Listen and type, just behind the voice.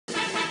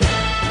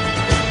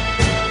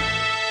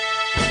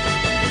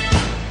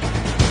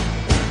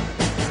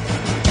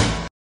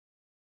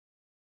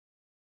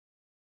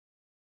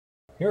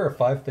Here are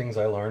 5 things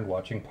I learned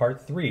watching part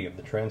 3 of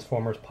the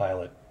Transformers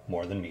pilot,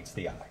 More Than Meets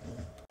the Eye.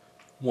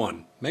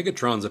 1.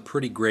 Megatron's a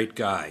pretty great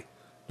guy.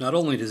 Not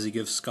only does he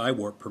give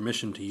Skywarp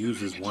permission to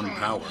use his one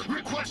power,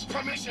 Request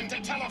permission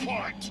to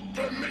teleport!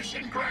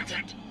 Permission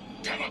granted!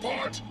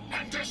 Teleport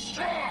and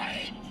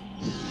destroy!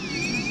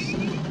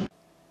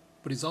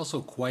 but he's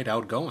also quite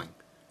outgoing.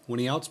 When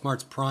he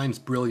outsmarts Prime's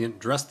brilliant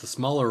dress the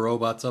smaller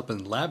robots up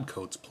in lab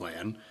coats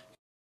plan,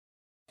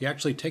 he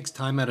actually takes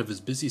time out of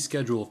his busy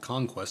schedule of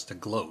conquest to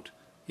gloat,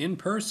 in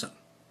person.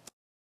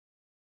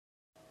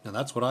 Now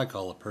that's what I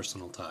call a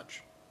personal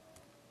touch.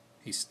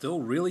 He still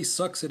really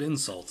sucks at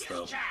insults,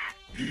 though.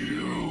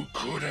 You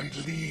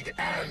couldn't lead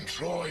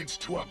androids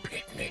to a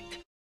picnic.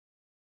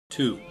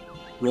 2.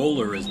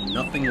 Roller is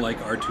nothing like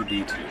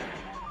R2-D2.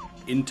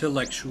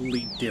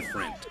 Intellectually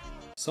different.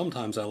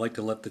 Sometimes I like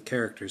to let the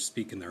characters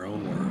speak in their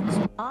own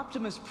words.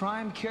 Optimus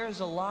Prime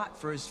cares a lot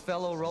for his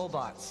fellow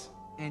robots,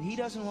 and he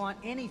doesn't want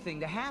anything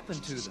to happen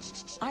to them.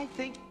 I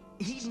think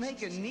he'd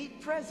make a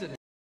neat president.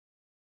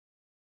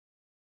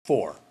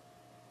 4.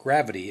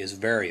 Gravity is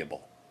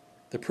variable.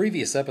 The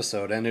previous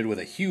episode ended with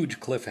a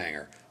huge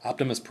cliffhanger.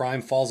 Optimus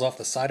Prime falls off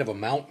the side of a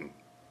mountain.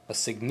 A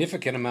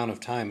significant amount of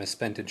time is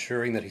spent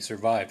ensuring that he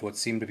survived what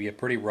seemed to be a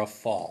pretty rough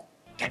fall.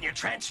 Can you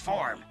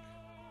transform?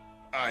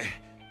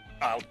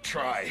 I'll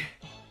try.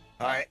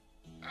 I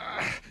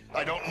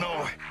don't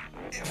know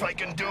if I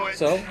can do it.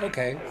 So,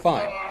 okay,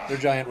 fine. They're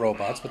giant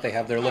robots, but they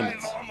have their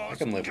limits. I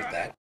can live with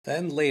that.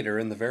 Then later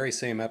in the very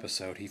same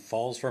episode, he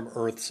falls from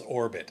Earth's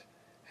orbit,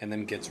 and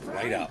then gets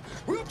right up.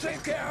 We'll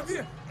take care of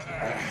you.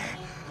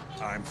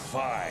 I'm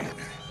fine.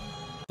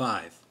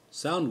 5.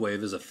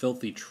 Soundwave is a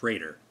filthy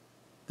traitor.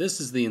 This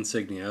is the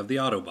insignia of the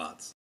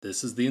Autobots.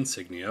 This is the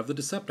insignia of the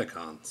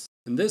Decepticons.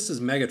 And this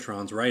is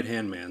Megatron's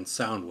right-hand man,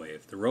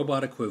 Soundwave, the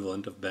robot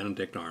equivalent of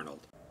Benedict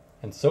Arnold.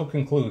 And so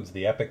concludes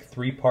the epic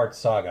 3-part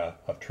saga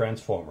of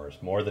Transformers,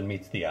 More Than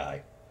Meets the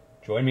Eye.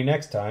 Join me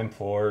next time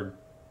for...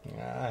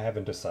 I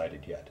haven't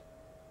decided yet.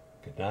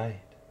 Good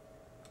night.